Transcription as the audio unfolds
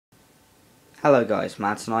Hello guys,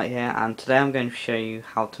 Madtonight here, and today I'm going to show you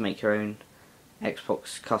how to make your own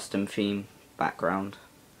Xbox custom theme background,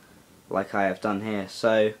 like I have done here.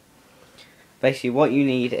 So, basically what you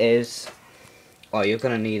need is, well, you're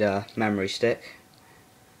going to need a memory stick,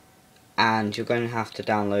 and you're going to have to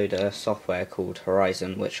download a software called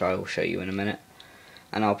Horizon, which I will show you in a minute,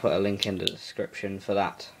 and I'll put a link in the description for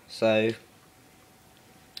that. So,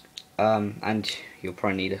 and you'll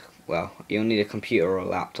probably need you'll need a computer or a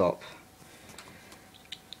laptop.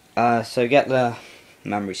 So get the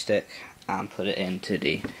memory stick and put it into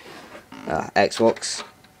the Xbox,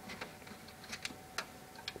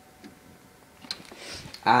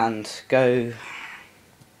 and go.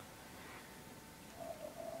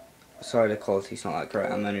 Sorry, the quality's not that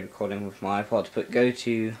great. I'm only recording with my iPod, but go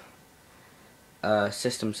to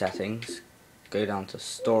System Settings, go down to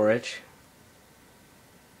Storage,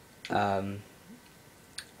 Hard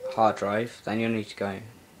Drive. Then you'll need to go.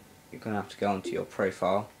 You're going to have to go onto your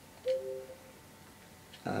profile.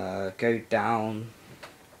 Go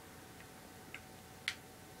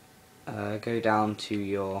down to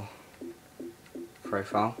your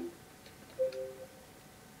profile,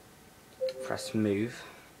 press move,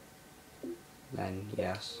 then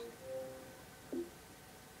yes,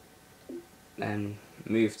 then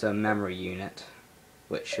move the memory unit,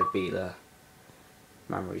 which should be the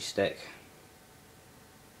memory stick,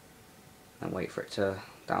 and wait for it to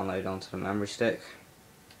download onto the memory stick.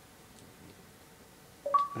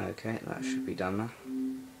 Okay, that should be done now.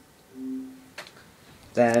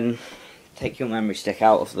 Then take your memory stick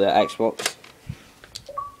out of the Xbox,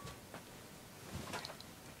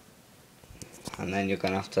 and then you're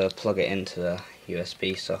going to have to plug it into the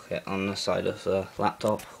USB socket on the side of the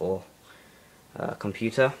laptop or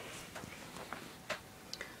computer.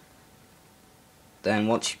 Then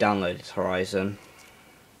once you've downloaded Horizon,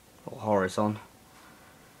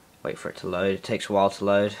 wait for it to load. It takes a while to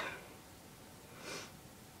load.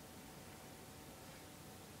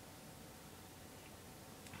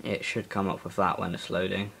 It should come up with that when it's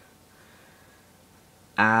loading.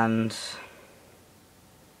 And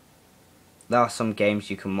there are some games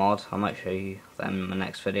you can mod. I might show you them in my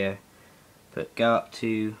next video. But go up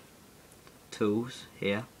to Tools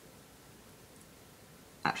here.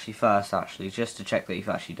 Actually, just to check that you've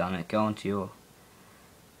actually done it, go onto your,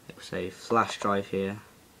 it will say flash drive here.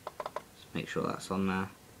 Just make sure that's on there.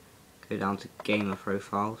 Go down to Gamer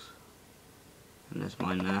Profiles, and there's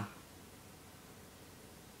mine there.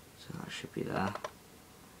 So that should be there.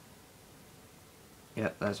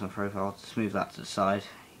 Yep, there's my profile. Just move that to the side.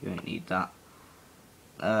 You won't need that.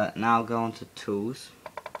 Now go on to Tools.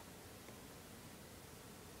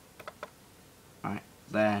 Right,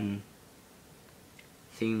 then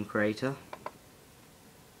Theme Creator.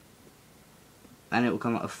 Then it will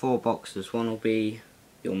come up with 4 boxes. One will be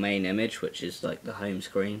your main image, which is like the home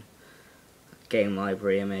screen. Game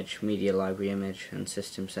library image, media library image, and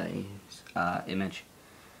system settings image.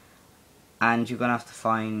 And you're going to have to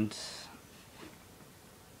find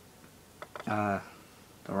the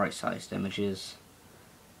right sized images.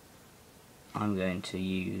 I'm going to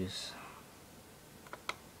use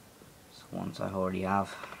the ones I already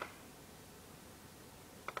have,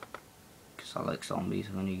 because I like zombies.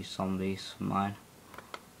 I'm going to use zombies for mine.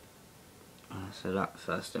 So that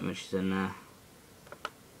first image is in there.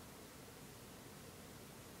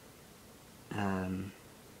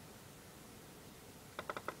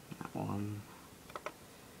 That one.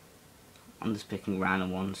 I'm just picking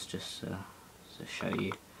random ones just to show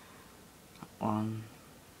you. That one.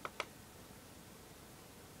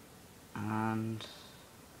 And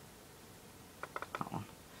that one.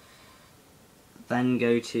 Then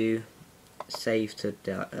go to Save to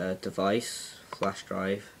Device, Flash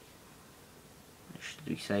Drive. It should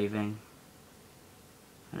be saving,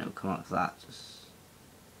 and it will come up with that. Just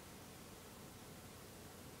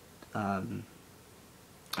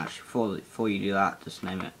actually, before you do that, just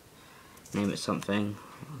name it something.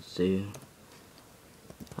 Let's do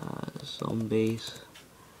zombies.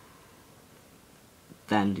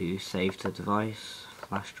 Then do Save to Device,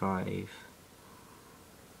 Flash Drive,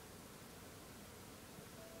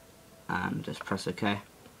 and just press OK.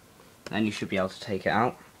 Then you should be able to take it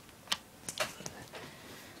out.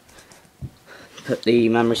 Put the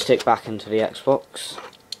memory stick back into the Xbox.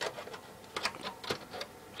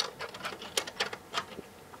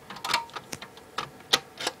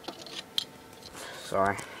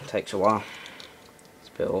 Sorry, it takes a while. It's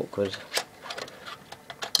a bit awkward.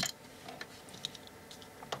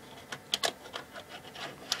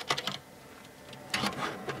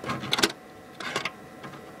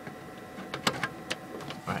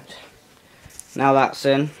 Right, now that's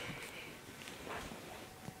in,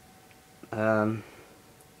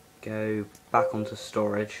 Go back onto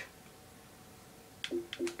storage,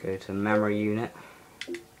 go to memory unit,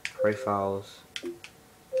 profiles,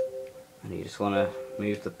 and you just want to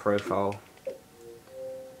move the profile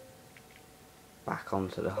back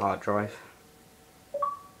onto the hard drive.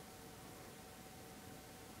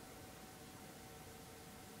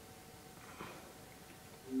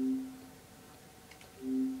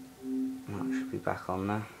 That should be back on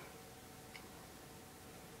there.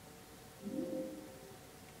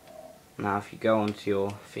 Now if you go onto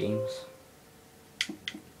your themes,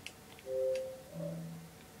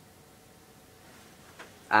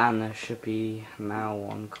 and there should be now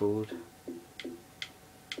one called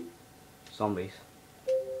Zombies.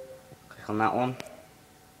 Click on that one,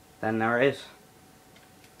 then there it is.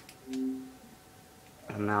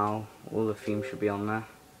 And now all the themes should be on there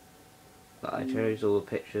that I chose, all the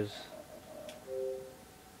pictures.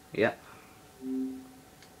 Yep.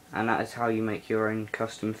 And that is how you make your own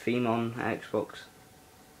custom theme on Xbox.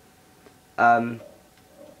 So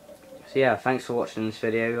yeah, thanks for watching this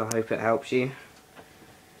video. I hope it helps you.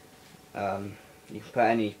 You can put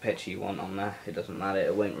any picture you want on there, it doesn't matter,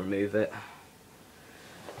 it won't remove it.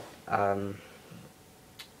 But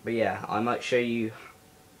yeah, I might show you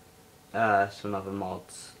some other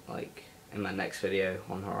mods like in my next video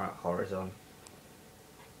on Horizon.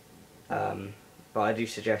 But I do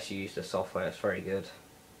suggest you use the software, it's very good.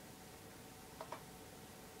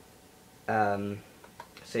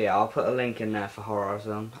 So yeah, I'll put a link in there for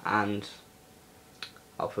Horizon, and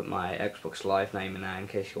I'll put my Xbox Live name in there in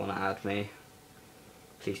case you want to add me.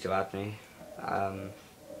 Please do add me. But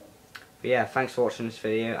yeah, thanks for watching this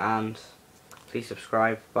video, and please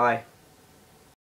subscribe. Bye.